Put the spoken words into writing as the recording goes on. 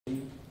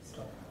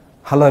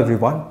Hello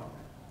everyone,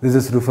 this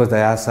is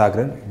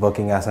REFUS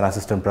working as an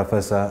assistant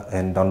professor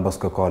in Don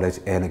Bosco College,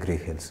 Ailegree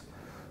Hills.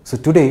 So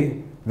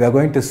today we are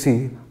going to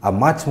see a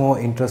much more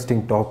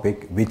interesting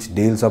topic which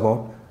deals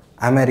about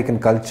American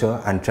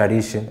culture and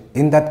tradition.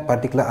 In that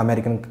particular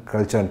American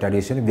culture and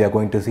tradition, we are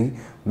going to see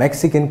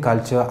Mexican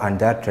culture and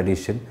their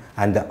tradition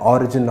and the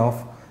origin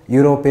of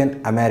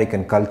European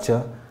American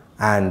culture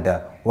and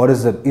what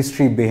is the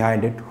history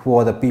behind it, who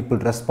are the people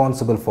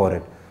responsible for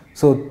it.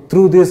 So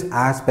through this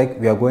aspect,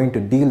 we are going to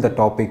deal the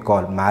topic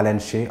called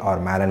MALINCHE or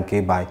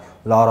MALINCHE by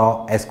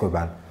Laura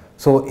ESQUIVEL.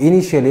 So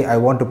initially, I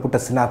want to put a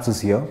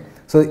synopsis here.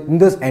 So in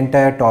this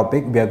entire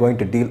topic, we are going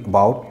to deal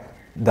about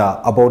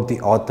the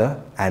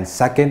author, and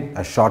second,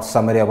 a short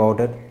summary about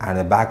it and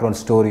the background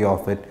story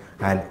of it,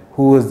 and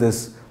who is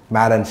this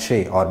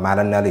MALINCHE or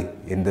Malinelli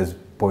in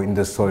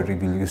this story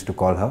we used to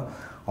call her,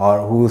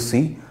 or who is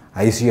she?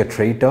 Is she a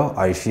traitor,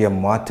 or is she a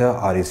martyr,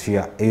 or is she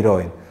a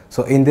heroine?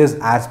 So in this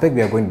aspect,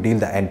 we are going to deal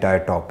the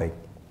entire topic.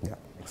 Yeah,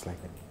 next slide.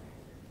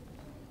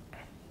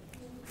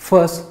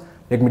 First,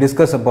 let me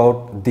discuss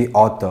about the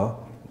author,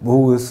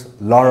 who is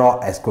Laura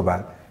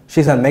ESQUIVEL.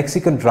 She is a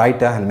Mexican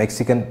writer and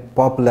Mexican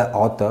popular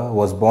author who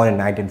was born in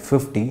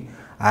 1950,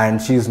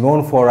 and she is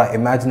known for her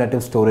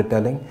imaginative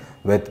storytelling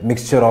with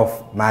mixture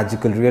of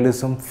magical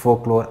realism,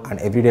 folklore, and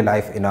everyday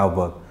life in her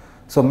work.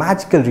 So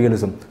magical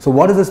realism. So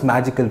what is this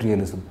magical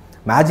realism?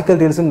 Magical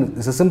realism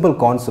is a simple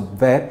concept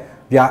where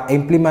we are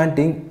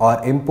implementing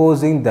or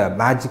imposing the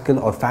magical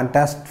or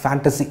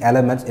fantasy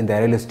elements in the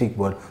realistic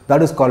world.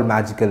 That is called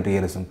magical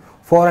realism.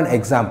 For an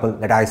example,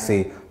 let I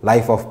say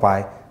Life of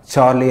Pi,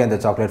 Charlie and the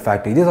Chocolate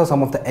Factory. These are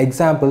some of the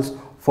examples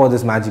for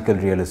this magical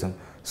realism.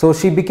 So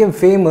she became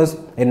famous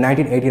in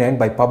 1989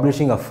 by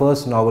publishing a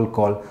first novel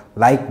called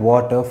Like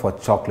Water for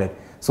Chocolate.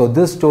 So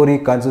this story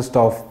consists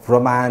of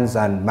romance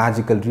and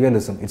magical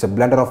realism. It's a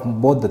blender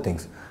of both the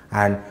things.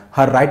 And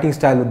her writing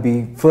style would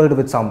be filled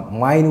with some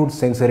minute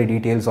sensory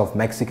details of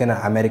Mexican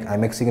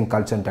and Mexican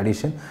culture and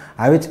tradition,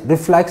 which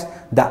reflects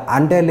the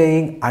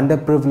underlying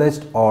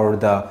underprivileged or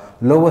the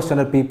lower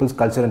standard people's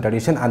culture and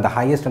tradition and the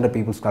highest standard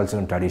people's culture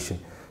and tradition.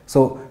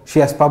 So she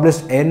has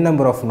published a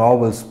number of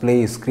novels,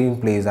 plays,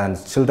 screenplays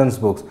and children's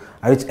books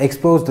which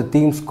explores the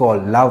themes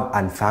called love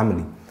and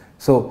family.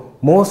 So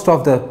most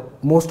of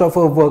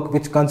her work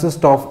which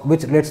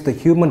relates to the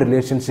human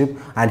relationship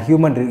and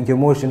human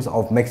emotions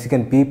of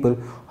Mexican people,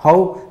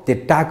 how they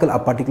tackle a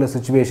particular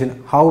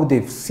situation, how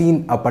they've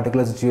seen a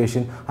particular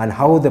situation, and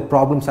how the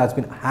problems has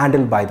been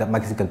handled by the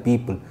Mexican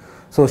people.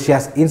 So she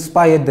has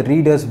inspired the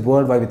readers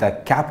worldwide with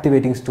her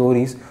captivating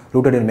stories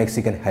rooted in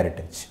Mexican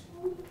heritage.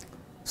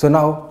 So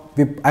now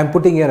I'm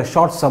putting here a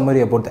short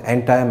summary about the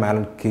entire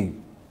MALINCHE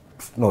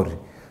story.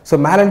 So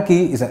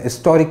MALINCHE is a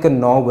historical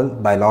novel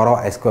by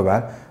Laura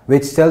ESQUIVEL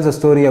which tells a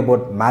story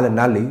about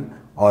Malinelli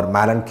or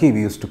MALINCHE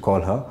we used to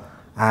call her,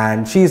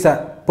 and she is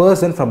a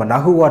person from a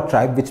Nahua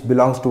tribe which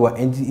belongs to an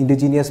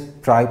indigenous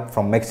tribe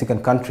from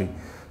Mexican country.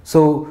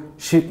 So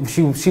she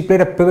played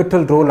a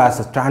pivotal role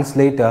as a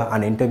translator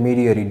and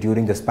intermediary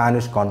during the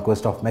Spanish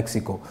conquest of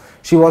Mexico.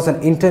 She was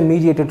an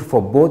intermediator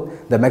for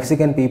both the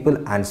Mexican people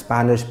and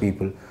Spanish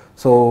people.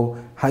 So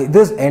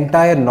this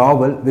entire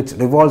novel which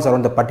revolves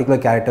around the particular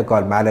character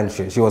called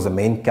MALINCHE. She was the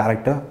main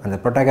character and the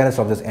protagonist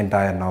of this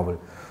entire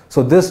novel.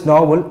 So this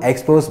novel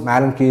explores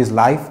MALINCHE's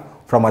life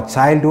from her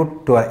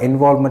childhood to her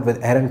involvement with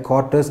Hernán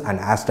Cortés and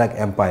Aztec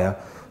Empire.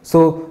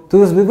 So through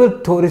this vivid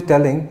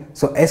storytelling,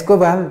 so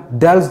ESQUIVEL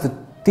delves the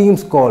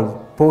themes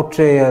called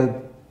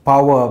portrayal,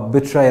 power,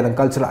 betrayal and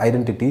cultural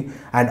identity,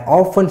 and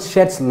often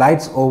sheds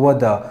lights over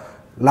the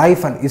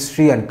life and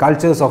history and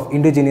cultures of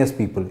indigenous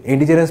people.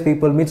 Indigenous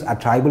people means a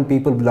tribal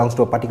people belongs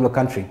to a particular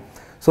country.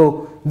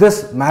 So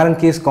this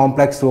MALINCHE's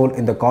complex role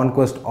in the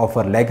conquest of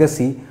her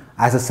legacy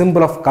as a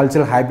symbol of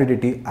cultural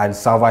hybridity and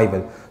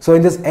survival. So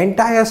in this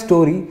entire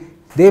story,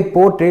 they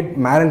portrayed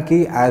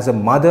MALINCHE as a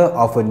mother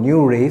of a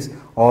new race,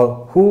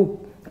 or who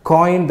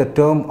coined the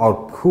term,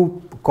 or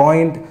who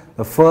coined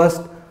the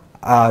first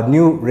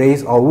new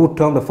race, or who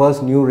termed the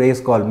first new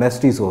race called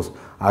mestizos,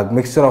 a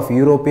mixture of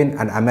European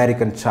and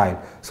American child.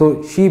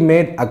 So she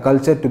made a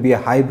culture to be a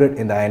hybrid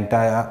in the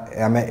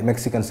entire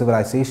Mexican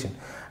civilization,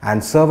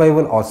 and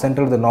survival or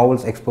central to the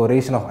novel's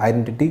exploration of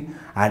identity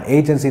and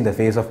agency in the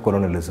face of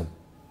colonialism.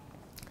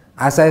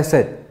 As I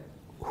said,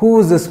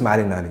 who is this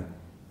Malinelli?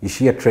 Is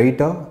she a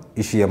traitor?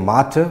 Is she a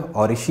martyr?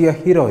 Or is she a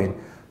heroine?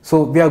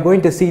 So we are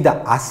going to see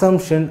the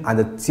assumption and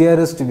the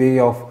theorist way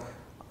of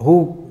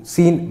who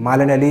seen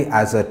Malinelli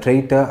as a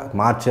traitor,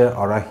 martyr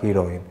or a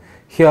heroine.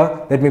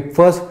 Here, let me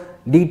first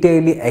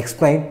detailedly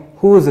explain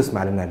who is this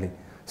Malinelli.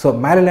 So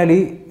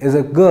Malinelli is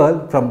a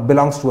girl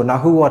belongs to a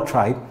Nahua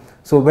tribe.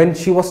 So when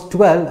she was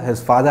 12,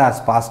 his father has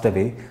passed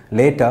away.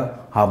 Later,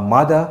 her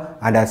mother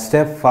and her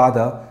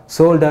stepfather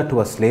sold her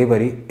to a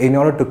slavery in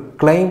order to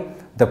claim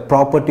the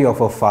property of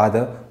her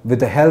father with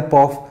the help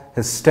of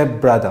his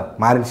stepbrother,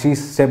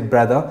 MALINCHE's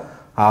stepbrother,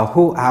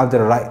 who have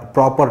the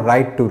proper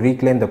right to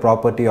reclaim the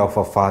property of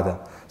her father.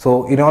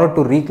 So in order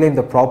to reclaim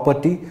the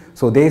property,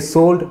 so they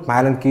sold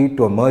MALINCHE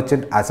to a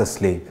merchant as a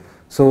slave.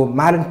 So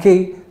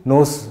Malinche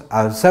knows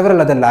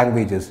several other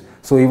languages.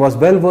 So he was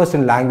well versed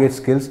in language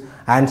skills,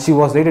 and she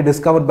was later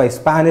discovered by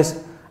Spanish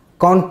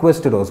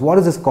conquistadors. What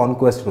is this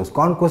conquistadors?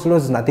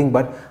 Conquistadors is nothing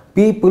but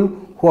people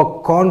who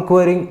are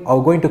conquering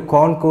or going to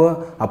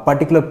conquer a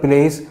particular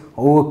place,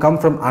 who come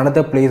from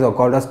another place, are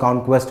called as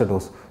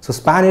conquistadors. So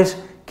Spanish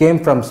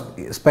came from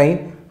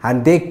Spain,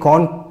 and they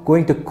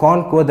going to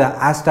conquer the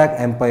Aztec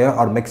Empire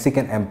or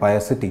Mexican Empire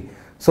city.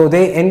 So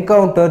they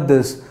encountered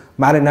this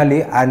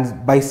Malinche,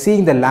 and by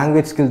seeing the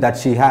language skill that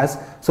she has,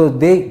 so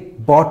they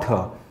bought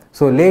her.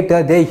 So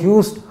later they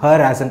used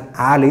her as an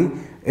ally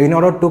in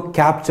order to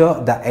capture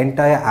the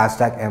entire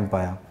Aztec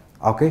Empire.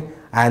 Okay,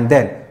 and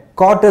then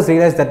Cortes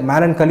realized that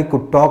Malinche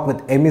could talk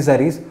with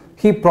emissaries.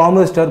 He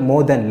promised her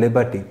more than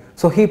liberty.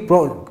 So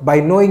by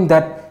knowing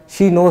that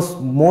she knows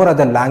more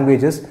other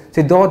languages,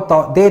 so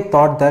they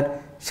thought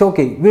that,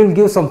 okay, we'll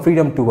give some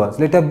freedom to us,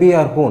 let her be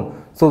our own.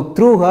 So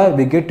through her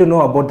we get to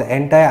know about the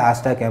entire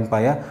Aztec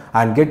Empire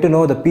and get to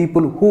know the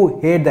people who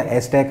hate the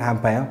Aztec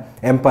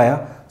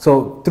Empire.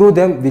 So through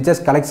them we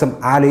just collect some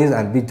allies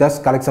and we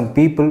just collect some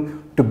people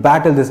to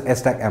battle this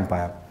Aztec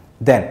Empire.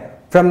 Then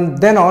from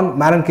then on,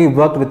 Malinche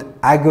worked with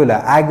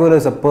Aguila. Aguila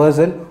is a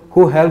person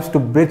who helps to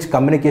bridge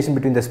communication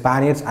between the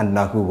Spaniards and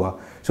Nahua.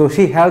 So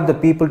she helped the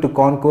people to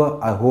conquer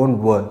her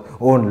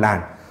own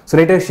land. So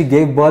later she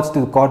gave birth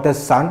to Cortes'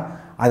 son,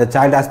 and the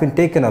child has been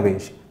taken away.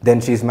 Then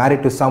she is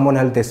married to someone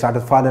else. They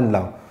started fall in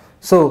love.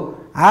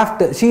 So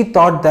after, she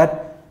thought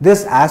that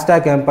this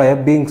Aztec Empire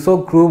being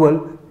so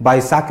cruel by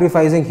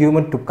sacrificing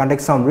human to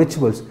conduct some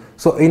rituals.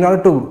 So in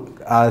order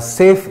to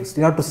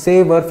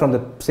save her from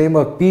the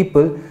same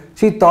people,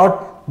 she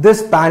thought this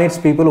Spanish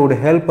people would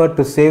help her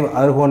to save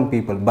her own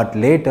people. But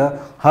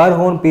later her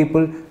own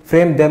people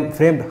framed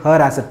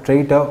her as a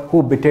traitor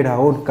who betrayed her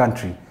own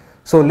country.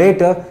 So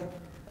later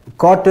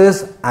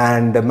Cortes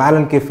and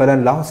Malinche fell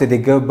in love, so they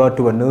gave birth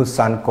to a new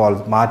son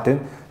called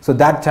Martin. So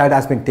that child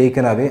has been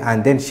taken away,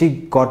 and then she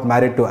got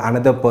married to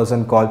another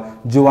person called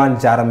Juan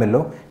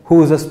Jaramillo,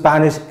 who is a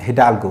Spanish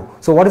Hidalgo.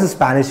 So what is a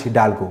Spanish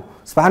Hidalgo?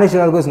 Spanish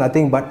Hidalgo is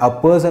nothing but a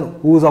person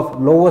who is of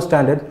lower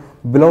standard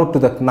below to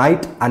the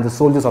knight and the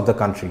soldiers of the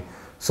country.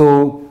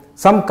 So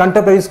some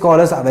contemporary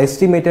scholars have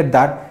estimated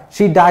that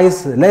she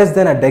dies less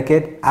than a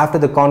decade after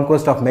the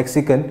conquest of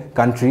Mexican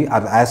country or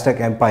the Aztec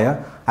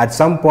Empire at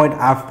some point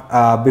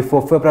after,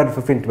 before February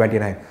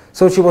 1529.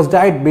 So she was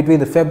died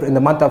between in the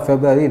month of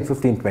February in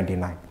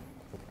 1529.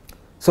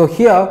 So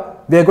here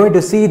we are going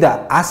to see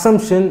the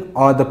assumption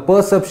or the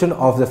perception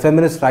of the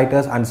feminist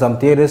writers and some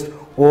theorists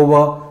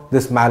over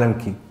this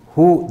Malinche,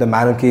 who the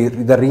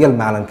real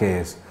Malinche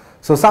is.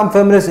 So some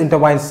feminist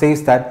intervene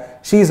says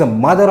that she is a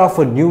mother of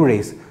a new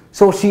race.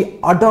 So she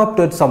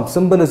adopted some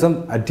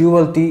symbolism, a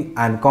duality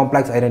and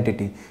complex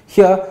identity.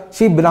 Here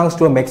she belongs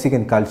to a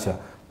Mexican culture.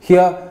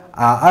 Here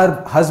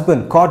her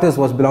husband Cortes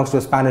belongs to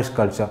a Spanish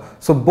culture.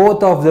 So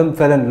both of them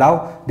fell in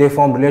love, they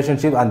formed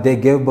relationship, and they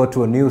gave birth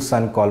to a new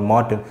son called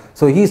Martin.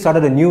 So he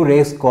started a new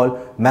race called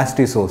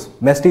mestizos.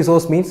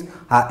 Mestizos means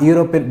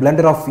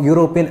blender of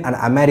European and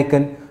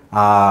American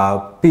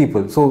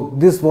people. So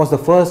this was the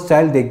first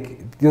child, this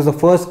was the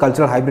first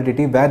cultural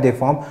hybridity where they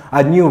formed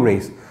a new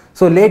race.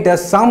 So later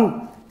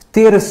some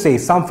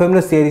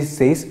feminist theorist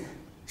says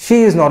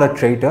she is not a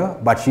traitor,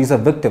 but she is a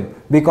victim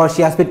because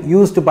she has been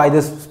used by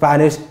the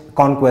Spanish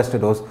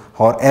conquistadors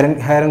or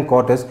Hernán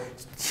Cortés.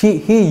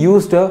 He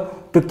used her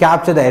to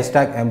capture the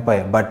Aztec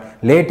Empire, but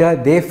later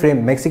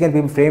Mexican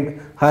people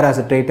framed her as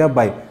a traitor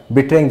by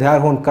betraying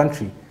their own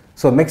country.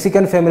 So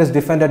Mexican feminists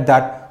defended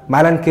that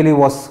Malinche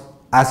was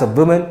as a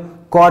woman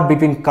caught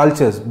between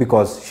cultures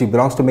because she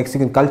belongs to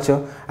Mexican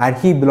culture and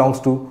he belongs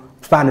to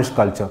Spanish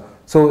culture.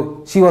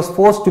 So she was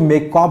forced to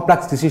make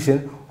complex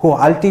decisions who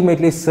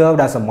ultimately served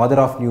as a mother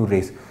of new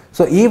race.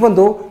 So even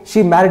though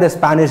she married a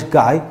Spanish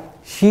guy,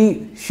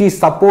 she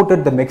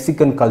supported the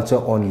Mexican culture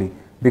only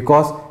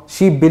because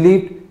she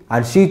believed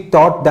and she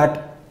thought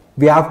that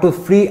we have to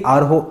free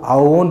our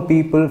own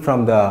people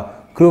from the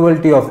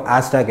cruelty of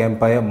Aztec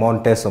Empire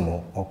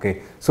Montezuma.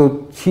 Okay,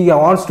 so she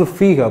wants to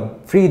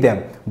free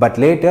them, but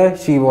later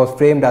she was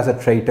framed as a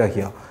traitor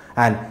here.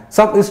 And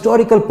some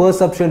historical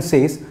perception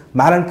says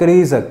Malinche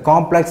is a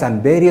complex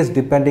and various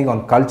depending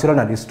on cultural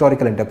and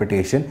historical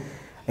interpretation.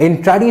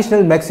 In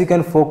traditional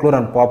Mexican folklore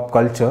and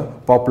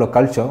popular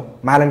culture,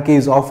 Malinche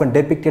is often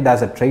depicted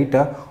as a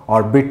traitor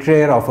or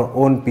betrayer of her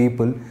own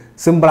people,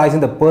 symbolizing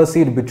the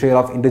perceived betrayal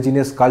of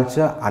indigenous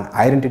culture and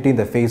identity in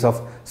the face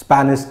of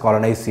Spanish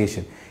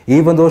colonization.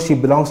 Even though she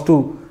belongs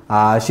to,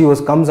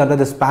 comes under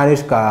the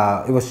Spanish,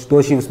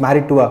 though she was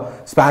married to a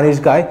Spanish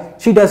guy,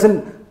 she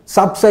doesn't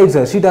subsides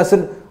her, she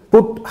doesn't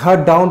put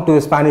her down to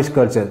a Spanish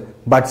culture.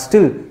 But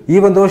still,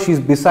 even though she is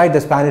beside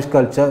the Spanish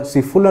culture,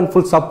 she full and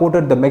full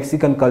supported the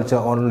Mexican culture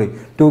only.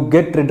 To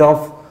get rid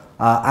of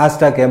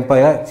Aztec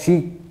Empire,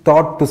 she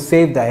thought to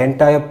save the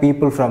entire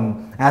people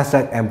from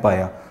Aztec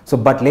Empire. So,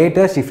 but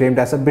later she framed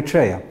as a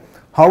betrayer.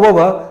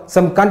 However,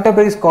 some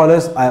contemporary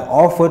scholars have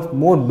offered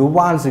more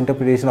nuanced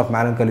interpretation of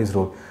Malinche's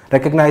role.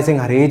 recognizing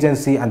her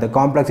agency and the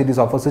complexities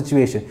of her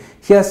situation.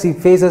 Here she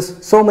faces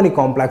so many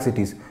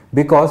complexities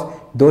because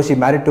though she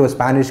married to a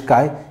Spanish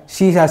guy,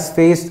 she has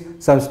faced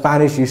some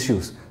Spanish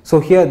issues. So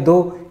here,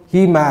 though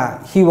he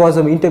was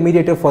an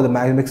intermediator for the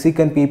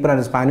Mexican people and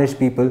the Spanish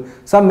people,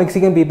 some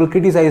Mexican people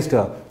criticized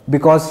her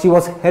because she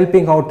was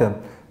helping out them.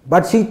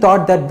 But she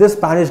thought that this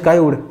Spanish guy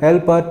would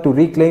help her to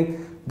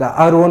reclaim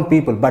her own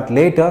people. But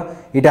later,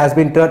 it has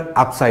been turned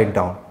upside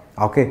down.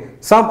 Okay,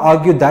 some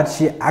argue that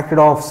she acted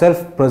out of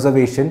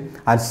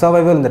self-preservation and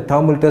survival in the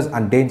tumultuous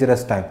and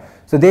dangerous time.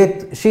 So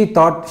she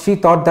thought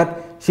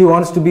that she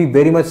wants to be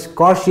very much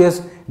cautious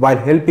while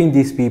helping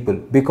these people,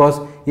 because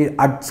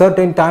at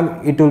certain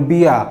time it will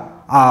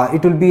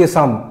be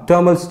some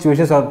turmoil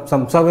situations or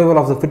some survival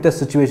of the fittest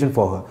situation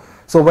for her.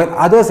 So while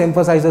others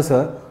emphasizes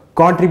her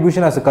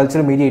contribution as a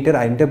cultural mediator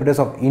and interpreters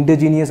of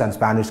indigenous and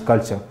Spanish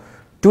culture.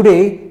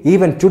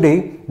 Even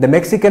today, the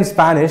Mexican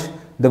Spanish,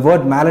 the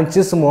word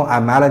malinchismo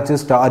and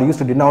malinchista are used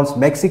to denounce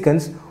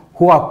Mexicans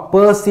who are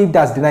perceived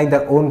as denying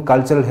their own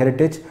cultural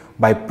heritage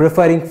by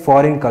preferring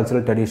foreign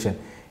cultural tradition.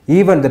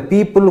 Even the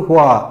people who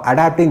are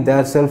adapting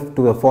themselves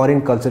to the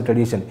foreign cultural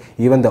tradition,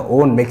 even the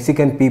own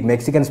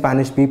Mexican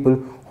Spanish people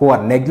who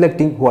are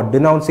neglecting, who are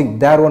denouncing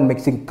their own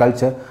Mexican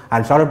culture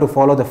and started to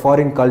follow the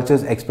foreign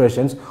culture's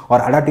expressions or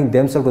adapting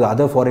themselves to the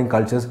other foreign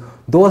cultures,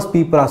 those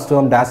people are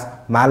termed as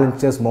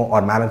malinchismo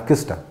or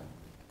malinchista.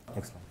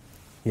 Next slide.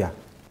 Yeah.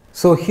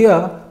 So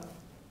here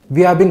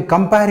we have been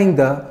comparing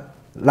the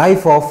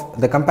life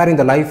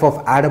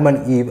of Adam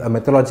and Eve,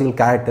 mythological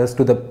characters,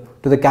 to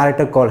the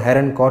character called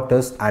Heron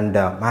Cortes and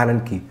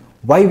MALINCHE.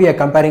 Why we are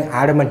comparing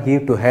Adam and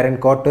Eve to Heron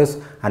Cortes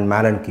and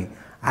MALINCHE?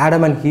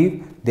 Adam and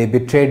Eve, they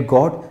betrayed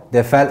God,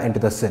 they fell into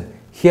the sin.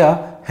 Here,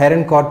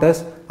 Heron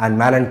Cortes and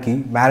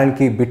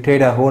MALINCHE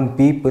betrayed her own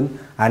people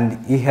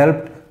and he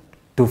helped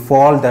to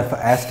fall the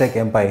Aztec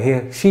Empire.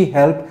 Here, she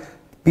helped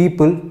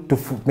people to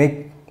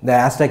make the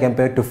Aztec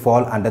Empire to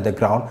fall under the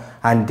ground,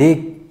 and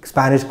they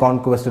Spanish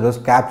conquistadors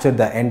captured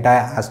the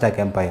entire Aztec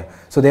Empire.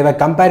 So they were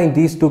comparing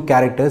these two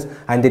characters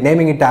and they're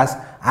naming it as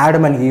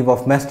Adam and Eve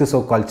of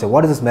mestizo culture.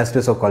 What is this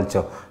mestizo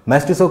culture?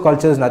 Mestizo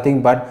culture is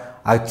nothing but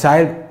a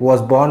child who was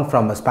born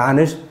from a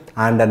Spanish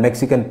and a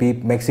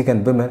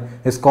Mexican women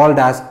is called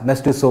as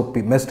mestizo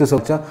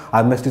culture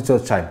or mestizo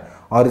child.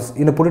 Or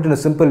put it in a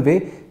simple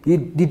way,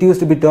 it used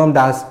to be termed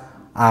as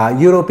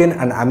European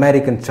and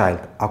American child.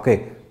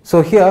 Okay,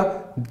 so here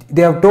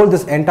they have told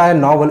this entire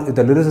novel with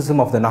the lyricism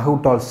of the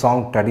Nahuatl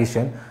song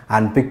tradition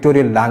and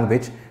pictorial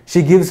language.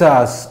 She gives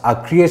us a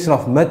creation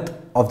of myth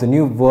of the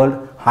new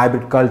world,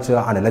 hybrid culture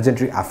and a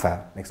legendary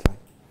affair. Next slide.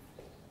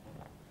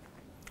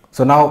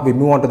 So now we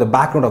move on to the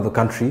background of the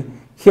country.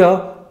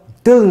 Here,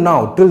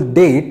 till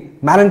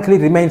date,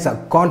 MALINCHE remains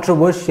a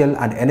controversial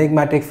and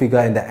enigmatic figure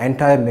in the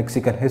entire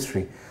Mexican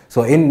history.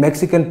 So in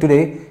Mexican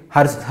today,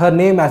 her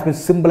name has been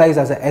symbolized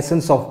as the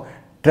essence of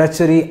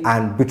treachery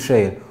and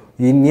betrayal.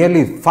 In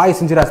nearly 5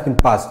 centuries has been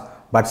passed,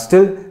 but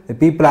still the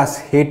people are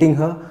hating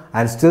her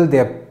and still they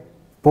are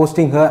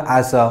posting her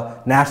as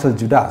a national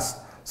Judas.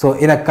 So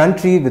in a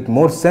country with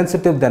more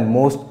sensitive than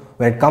most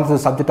when it comes to the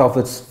subject of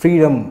its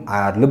freedom,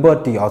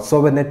 liberty or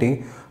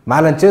sovereignty,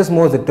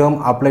 malinchismo is the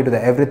term applied to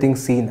the everything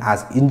seen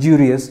as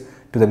injurious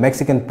to the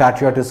Mexican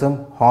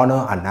patriotism,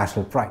 honor and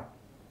national pride.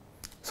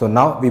 So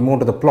now we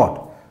move to the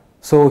plot.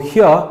 So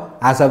here,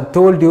 as I've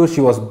told you,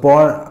 she was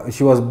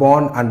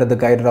born under the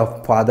guidance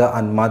of father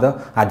and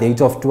mother. At the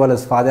age of 12,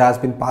 his father has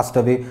been passed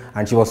away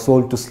and she was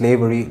sold to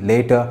slavery.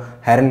 Later,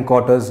 Heron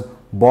Cortes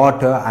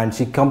bought her and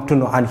he come to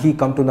know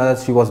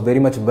that she was very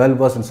much well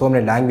versed in so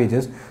many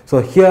languages.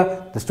 So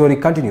here the story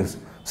continues.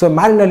 So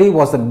MALINCHE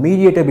was the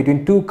mediator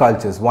between two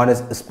cultures. One is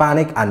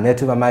Hispanic and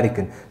Native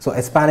American. So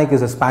Hispanic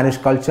is a Spanish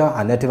culture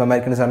and Native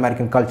American is an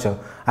American culture.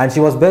 And she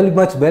was very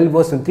much well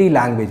versed in 3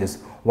 languages.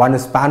 One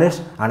is Spanish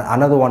and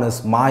another one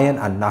is Mayan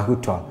and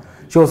Nahuatl.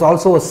 She was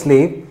also a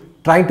slave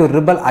trying to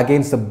rebel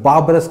against the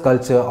barbarous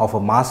culture of her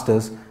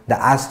masters, the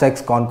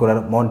Aztecs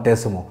conqueror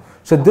Montezuma.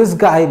 So this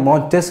guy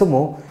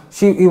Montezuma,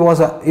 he was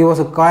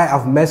a guy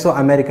of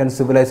Mesoamerican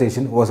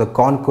civilization, who was a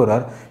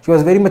conqueror. She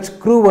was very much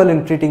cruel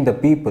in treating the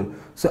people.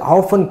 So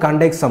often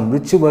conducts some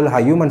ritual,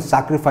 a human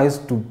sacrifice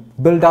to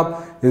build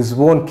up his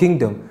own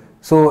kingdom.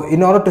 So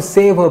in order to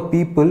save her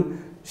people,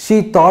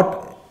 she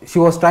thought she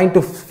was trying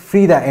to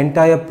free the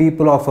entire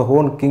people of her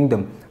own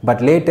kingdom.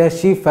 But later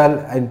she fell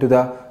into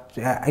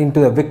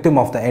the victim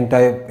of the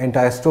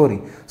entire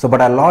story. So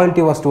but her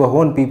loyalty was to her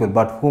own people,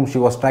 but whom she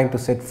was trying to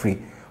set free.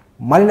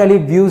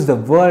 MALINCHE views the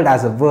world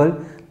as a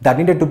world that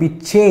needed to be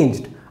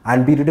changed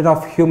and be rid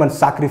of human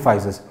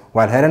sacrifices,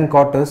 while Heron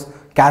Cortes'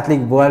 Catholic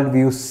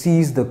worldview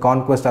sees the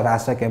conquest of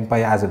Aztec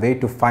Empire as a way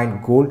to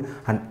find gold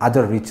and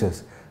other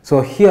riches.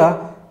 So here,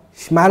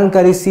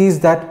 MALINCHE sees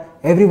that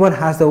everyone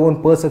has their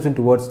own perception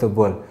towards the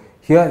world.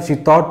 Here she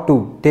thought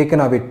to taken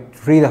away,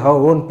 free her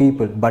own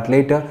people, but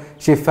later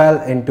she fell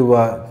into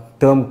a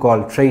term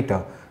called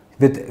traitor.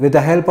 With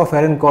the help of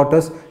Heron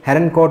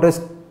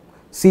Cortes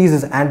sees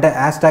his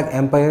anti-Aztec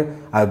empire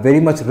a very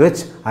much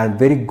rich and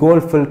very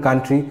gold-filled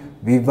country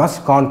we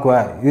must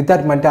conquer. With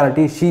that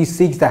mentality, she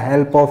seeks the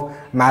help of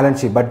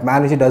Malinche, but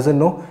Malinche doesn't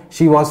know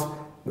she was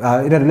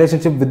in a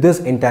relationship with this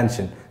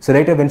intention. So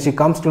later when she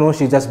comes to know,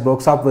 she just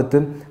breaks up with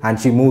him and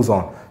she moves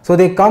on. So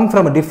they come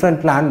from a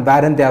different land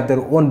wherein they have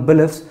their own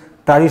beliefs,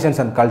 traditions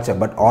and culture,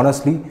 but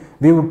honestly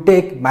we would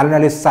take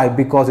Malinche's side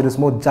because it is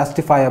more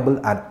justifiable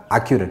and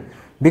accurate,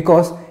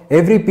 because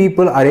every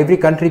people or every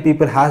country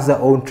people has their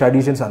own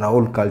traditions and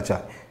own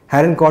culture.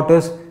 Hernán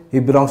Cortés, he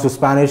belongs to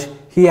Spanish,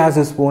 he has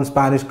his own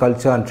Spanish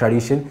culture and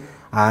tradition,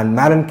 and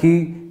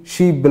Malinche,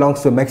 she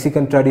belongs to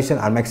Mexican tradition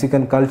and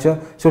Mexican culture,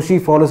 so she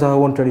follows her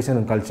own tradition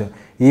and culture.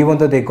 Even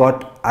though they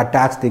got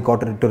attached, they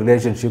got into a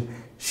relationship,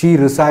 she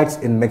resides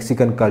in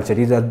Mexican culture.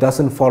 She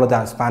doesn't follow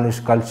the Spanish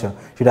culture.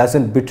 She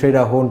doesn't betray her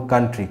own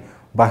country.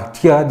 But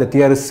here the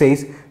theorist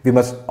says we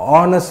must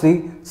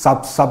honestly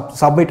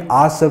submit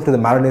ourselves to the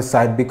Malinche's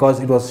side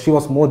because she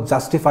was more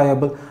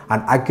justifiable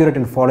and accurate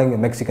in following a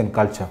Mexican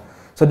culture.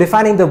 So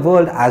defining the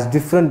world as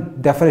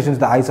different definitions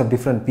in the eyes of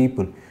different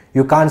people.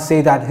 You can't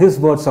say that his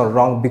words are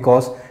wrong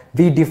because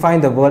we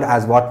define the world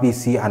as what we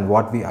see and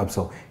what we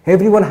observe.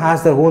 Everyone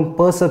has their own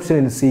perception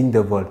in seeing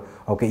the world.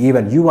 Okay,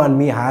 even you and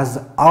me has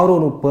our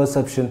own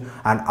perception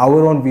and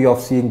our own way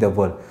of seeing the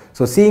world.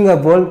 So seeing a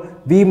world,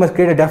 we must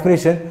create a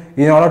definition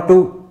in order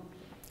to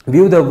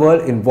view the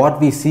world in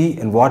what we see,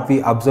 in what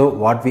we observe,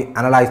 what we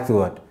analyze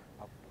through it.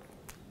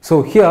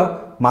 So here,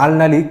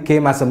 Malinche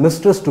came as a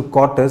mistress to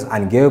Cortés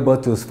and gave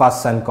birth to his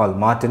first son called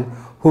Martin,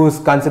 who is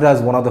considered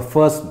as one of the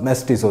first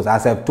mestizos.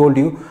 As I have told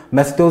you,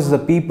 mestizos is a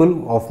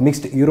people of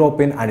mixed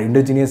European and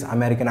indigenous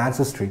American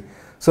ancestry.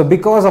 So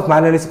because of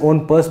Malinche's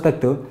own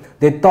perspective,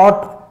 they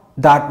thought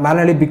that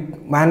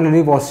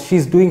Malinche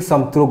she's doing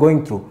some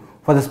going through.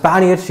 For the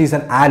Spaniards, she's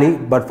an ally,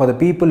 but for the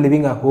people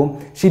living at home,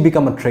 she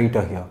become a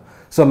traitor here.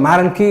 So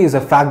Malinche is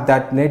a fact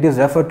that natives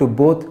refer to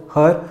both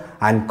her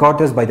and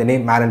Cortés by the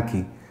name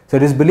Malinche. So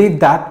it is believed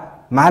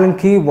that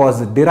Malinche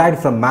was derived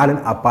from Malin,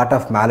 a part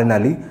of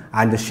Malinali,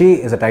 and the she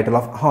is a title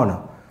of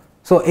honor.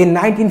 So in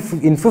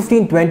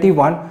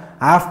 1521,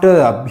 after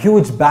a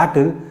huge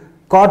battle,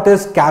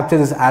 Cortés captured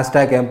this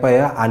Aztec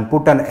empire and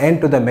put an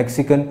end to the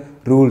Mexican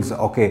rules,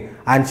 okay,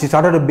 and she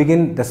started to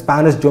begin the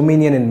Spanish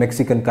dominion in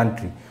Mexican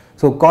country.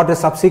 So Cortés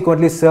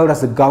subsequently served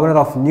as the governor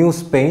of New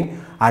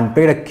Spain and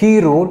played a key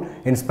role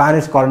in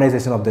Spanish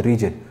colonization of the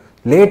region.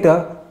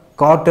 Later,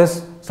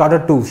 Cortés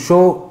started to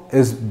show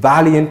his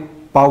valiant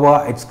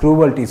power, its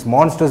cruelty, its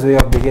monstrous way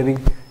of behaving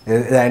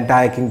the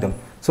entire kingdom.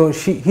 So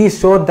he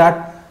showed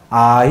that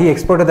he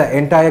exploited the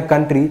entire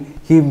country.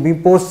 He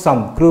imposed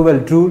some cruel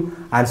rule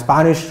and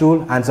Spanish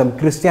rule and some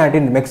Christianity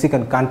in the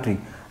Mexican country.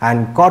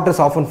 And Cortés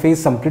often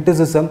faced some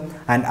criticism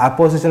and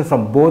opposition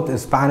from both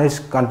his Spanish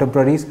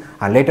contemporaries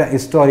and later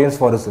historians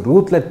for his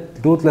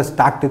ruthless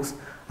tactics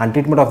and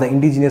treatment of the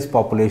indigenous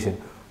population.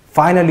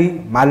 Finally,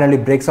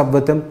 Malinche breaks up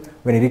with him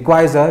when he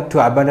requires her to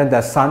abandon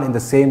their son in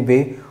the same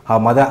way her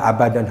mother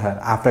abandoned her,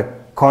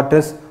 after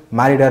Cortés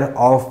married her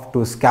off to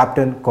his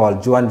captain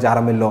called Juan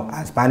Jaramillo,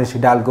 a Spanish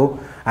hidalgo,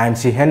 and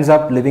she ends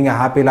up living a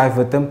happy life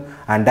with him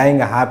and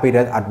dying a happy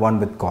death at one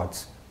with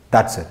gods.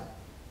 That's it.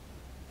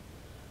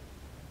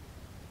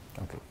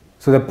 Okay.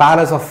 So the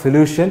Palace of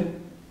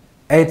Illusion,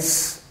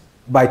 it's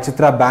by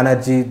Chitra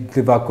Banerjee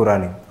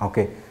Divakaruni.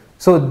 Okay.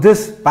 So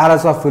this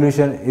Palace of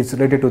Illusion is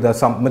related to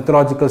some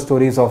mythological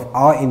stories of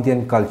our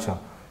Indian culture.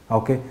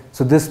 Okay.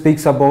 So this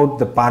speaks about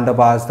the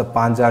Pandavas, the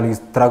Panjalis,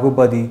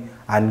 Tragupadi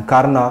and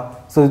Karna.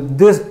 So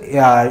this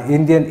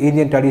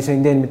Indian tradition,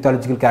 Indian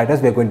mythological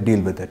characters, we are going to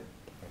deal with it.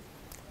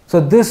 So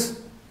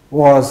this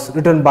was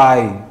written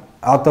by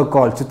author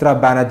called Chitra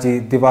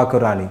Banerjee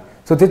Divakaruni.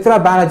 So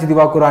Chitra Banerjee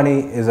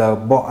Divakaruni is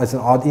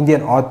an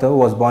Indian author who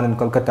was born in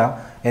Kolkata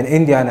in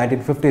India in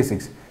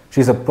 1956.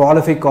 She is a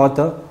prolific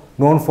author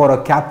known for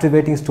her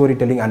captivating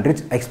storytelling and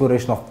rich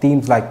exploration of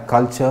themes like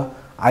culture,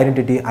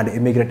 identity and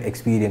immigrant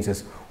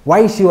experiences.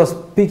 Why she was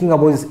speaking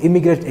about this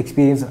immigrant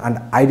experience and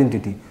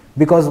identity?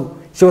 Because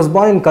she was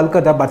born in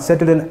Calcutta but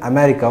settled in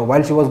America.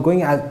 While she was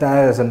going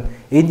as an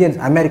Indian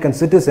American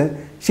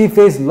citizen, she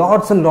faced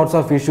lots and lots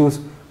of issues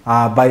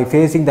by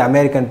facing the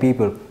American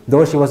people.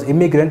 Though she was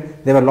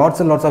immigrant, there were lots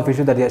and lots of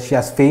issues that she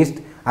has faced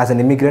as an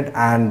immigrant,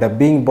 and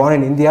being born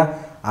in India,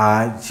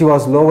 she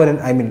was lower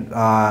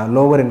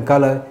in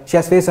color. She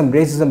has faced some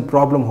racism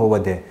problem over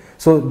there.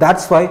 So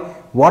that's why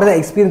what are the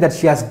experience that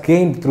she has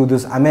gained through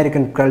this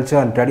American culture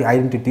and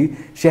identity,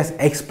 she has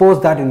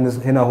exposed that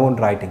in her own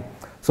writing.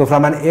 So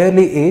from an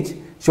early age,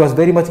 she was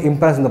very much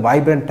impressed in the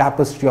vibrant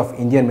tapestry of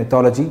Indian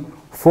mythology,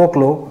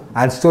 folklore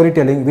and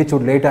storytelling, which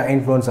would later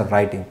influence her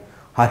writing.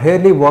 Her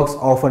early works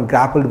often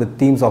grappled with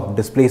themes of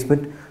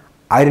displacement,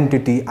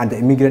 identity and the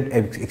immigrant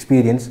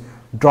experience,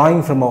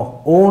 drawing from her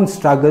own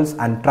struggles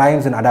and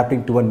triumphs in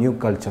adapting to a new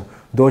culture.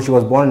 Though she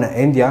was born in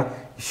India,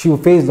 she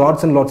faced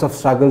lots and lots of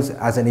struggles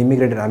as an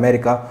immigrant in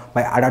America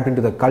by adapting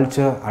to the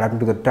culture, adapting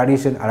to the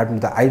tradition, adapting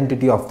to the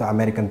identity of the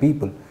American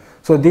people.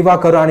 So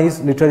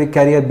Divakaruni's literary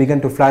career began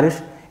to flourish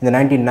in the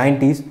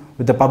 1990s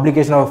with the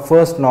publication of her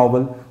first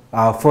novel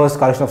first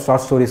collection of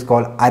short stories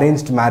called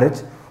Arranged Marriage,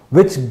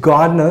 which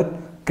garnered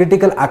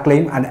critical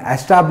acclaim and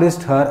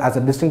established her as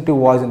a distinctive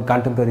voice in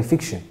contemporary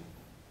fiction.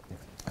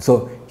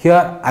 So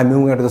here I am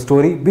moving on to the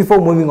story. Before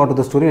moving on to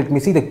the story, let me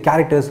see the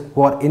characters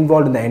who are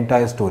involved in the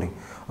entire story.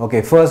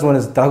 Okay, first one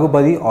is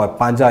Draupadi or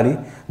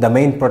Panjali, the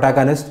main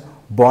protagonist,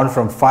 born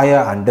from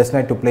fire and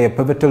destined to play a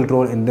pivotal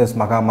role in this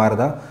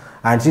Mahabharata,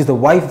 and she is the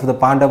wife of the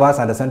Pandavas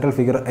and a central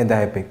figure in the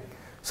epic.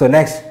 So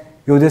next,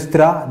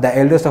 Yudhishthira, the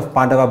eldest of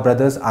Pandava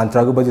brothers and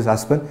Draupadi's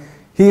husband.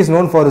 He is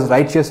known for his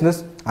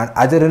righteousness and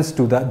adherence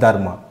to the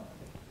Dharma.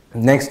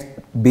 Next,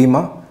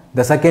 Bhima,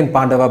 the second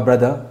Pandava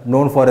brother,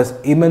 known for his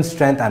immense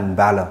strength and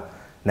valor.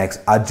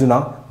 Next,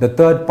 Arjuna, the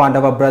third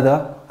Pandava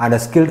brother and a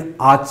skilled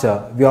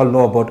archer. We all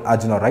know about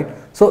Arjuna, right?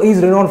 So he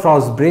is renowned for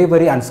his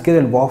bravery and skill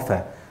in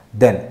warfare.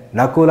 Then,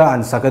 Nakula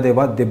and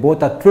Sakadeva, they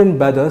both are twin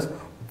brothers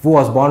who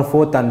was born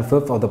 4th and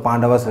 5th of the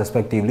Pandavas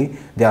respectively.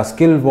 They are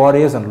skilled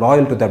warriors and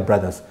loyal to their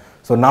brothers.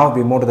 So now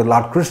we move to the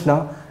Lord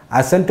Krishna,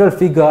 a central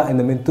figure in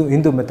the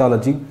Hindu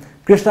mythology.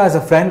 Krishna is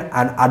a friend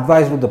and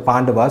advisor to the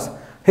Pandavas.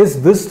 His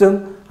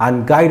wisdom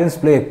and guidance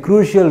play a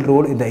crucial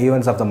role in the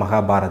events of the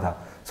Mahabharata.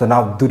 So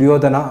now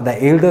Duryodhana,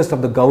 the eldest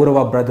of the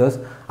Kaurava brothers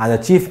and the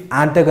chief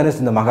antagonist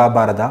in the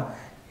Mahabharata,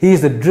 he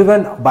is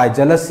driven by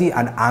jealousy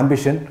and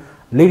ambition,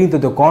 leading to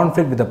the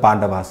conflict with the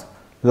Pandavas.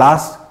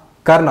 Last,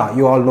 Karna,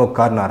 you all know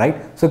Karna,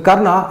 right? So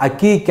Karna, a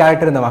key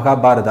character in the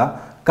Mahabharata.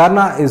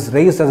 Karna is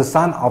raised as a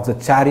son of the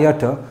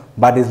charioteer,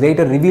 but is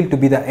later revealed to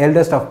be the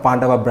eldest of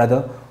Pandava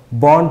brother,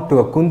 born to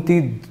a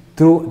Kunti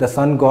through the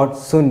sun god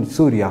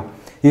Surya.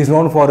 He is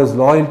known for his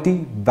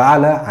loyalty,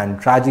 valor and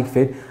tragic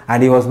fate,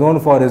 and he was known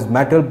for his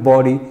metal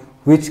body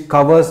which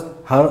covers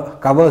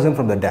him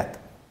from the death.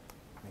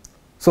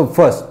 So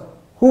first,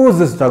 who is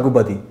this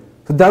Draupadi?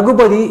 So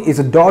Draupadi is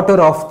a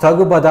daughter of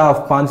Dragupada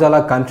of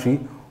Panchala country,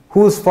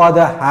 whose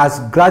father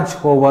has grudge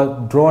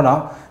over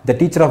Drona, the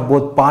teacher of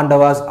both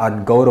Pandavas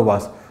and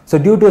Kauravas. So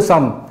due to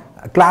some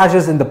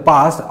clashes in the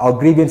past or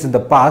grievance in the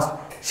past,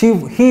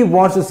 he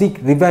wants to seek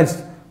revenge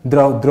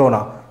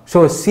Drona.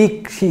 So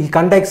he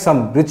conducts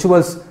some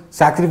rituals,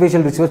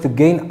 sacrificial rituals to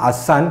gain a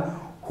son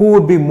who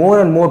would be more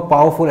and more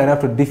powerful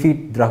enough to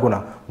defeat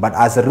Draguna. But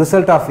as a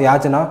result of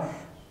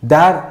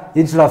Yajana,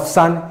 instead of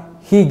son,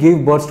 he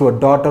gave birth to a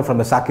daughter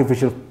from a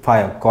sacrificial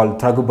fire called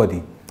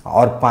Draupadi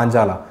or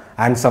Panjala.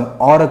 And some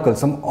oracle,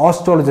 some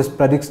astrologist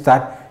predicts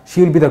that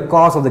she will be the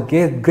cause of the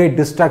great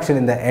destruction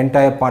in the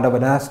entire Pandava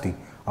dynasty.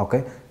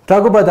 Okay.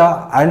 Draupadi,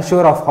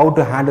 unsure of how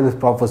to handle this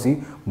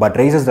prophecy, but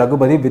raises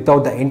Draupadi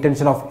without the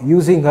intention of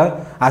using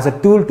her as a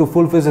tool to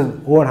fulfill his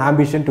own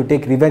ambition to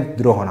take revenge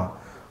Drohana.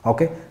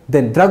 Okay.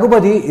 Then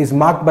Draupadi is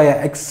marked by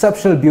an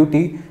exceptional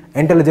beauty,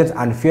 intelligence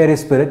and fiery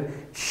spirit.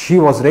 She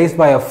was raised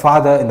by her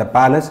father in the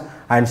palace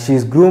and she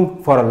is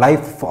groomed for a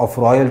life of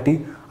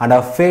royalty, and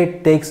her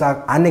fate takes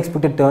an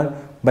unexpected turn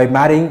by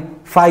marrying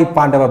 5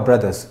 Pandava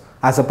brothers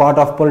as a part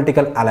of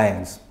political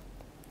alliance.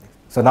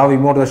 So now we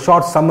move to the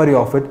short summary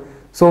of it.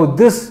 So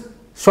this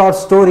short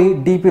story,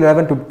 deeply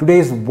relevant to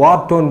today's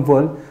war-torn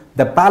world,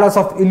 the Palace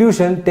of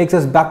Illusion takes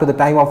us back to the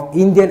time of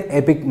Indian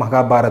epic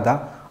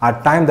Mahabharata, a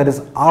time that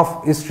is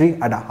half history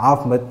and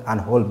half myth and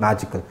whole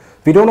magical.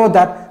 We don't know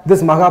that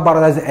this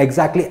Mahabharata has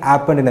exactly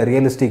happened in a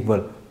realistic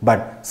world,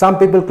 but some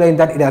people claim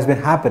that it has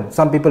been happened,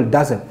 some people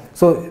doesn't.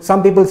 So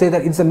some people say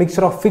that it's a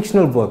mixture of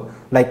fictional work,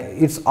 like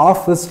it's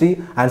half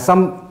history, and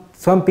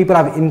some people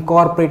have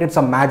incorporated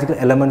some magical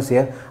elements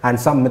here and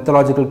some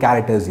mythological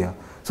characters here.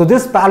 So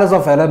this palace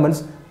of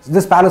elements,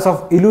 this palace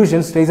of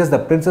illusions traces the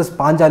Princess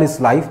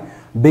Panjali's life,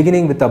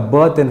 beginning with a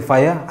birth in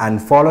fire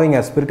and following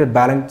a spirited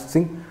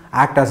balancing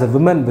act as a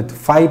woman with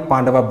 5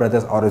 Pandava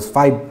brothers or his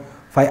five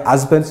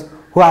husbands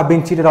who have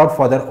been cheated out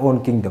for their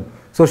own kingdom.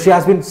 So she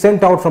has been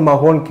sent out from her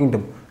own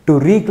kingdom to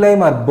reclaim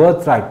her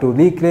birthright, to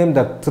reclaim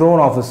the throne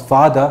of his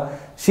father.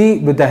 She,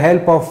 with the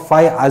help of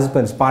 5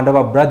 husbands,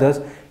 Pandava brothers,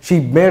 she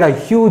made a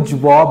huge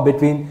war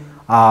between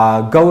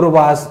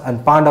Kauravas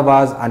and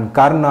Pandavas and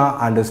Karna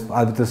and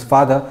with his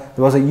father.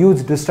 There was a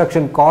huge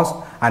destruction caused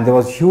and there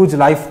was huge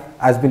life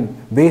has been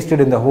wasted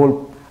in the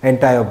whole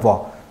entire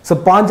war. So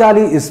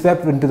Panjali is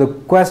swept into the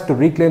quest to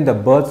reclaim the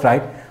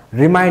birthright,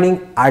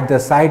 remaining at the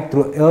side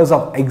through years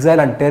of exile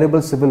and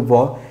terrible civil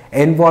war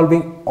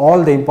involving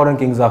all the important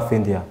kings of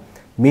India.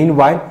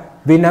 Meanwhile,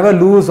 we never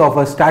lose of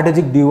her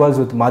strategic duels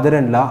with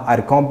mother-in-law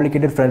or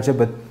complicated friendship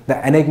with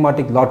the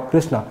enigmatic Lord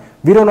Krishna.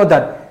 We don't know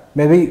that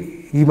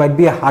maybe he might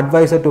be an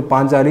advisor to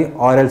Panjali,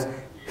 or else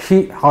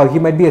he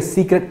might be a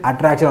secret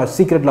attraction or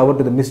secret lover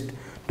to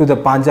the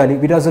Panjali.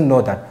 We doesn't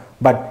know that,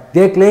 but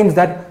they claims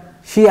that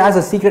she has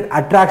a secret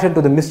attraction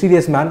to the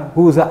mysterious man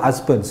who is her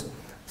husband.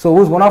 So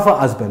who is one of her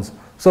husbands.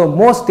 So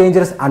most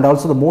dangerous and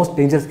also the most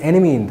dangerous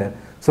enemy in there.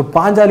 So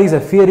Panjali is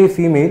a fiery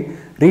female,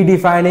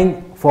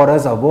 redefining for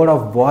us a world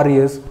of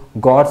warriors,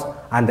 gods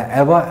and the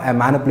ever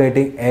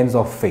manipulating ends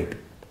of fate.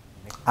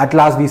 At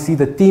last we see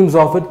the themes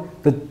of it.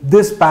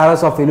 This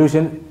palace of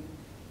illusion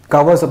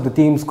covers up the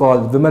themes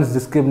called women's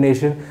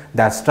discrimination,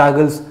 their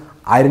struggles,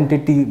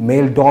 identity,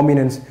 male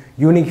dominance,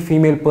 unique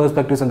female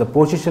perspectives and the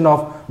position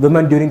of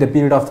women during the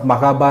period of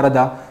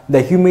Mahabharata.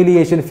 the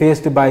humiliation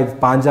faced by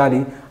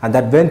Panjali and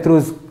that went through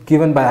is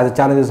given by as the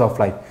challenges of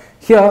life.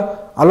 Here,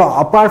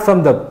 apart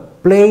from the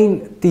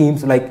plain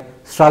themes like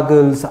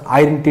struggles,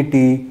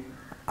 identity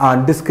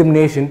and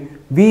discrimination,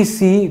 we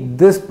see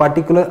this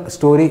particular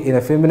story in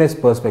a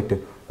feminist perspective,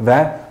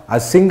 where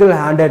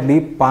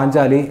single-handedly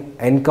Panjali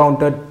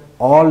encountered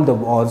all the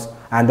wars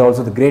and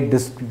also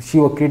she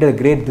created a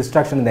great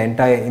destruction in the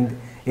entire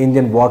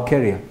Indian war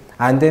career.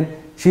 And then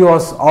she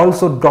was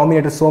also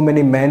dominated so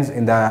many men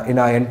in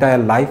her entire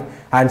life,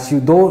 and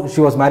though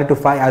she was married to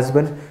 5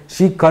 husbands,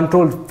 she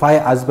controlled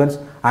 5 husbands,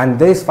 and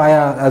these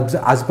 5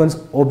 husbands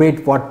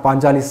obeyed what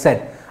Panjali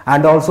said.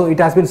 And also it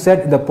has been said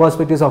in the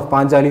perspectives of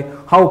Panjali,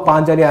 how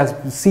Panjali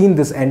has seen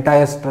this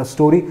entire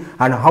story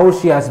and how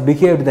she has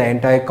behaved in the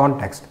entire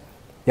context.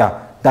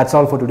 Yeah, that's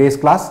all for today's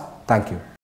class. Thank you.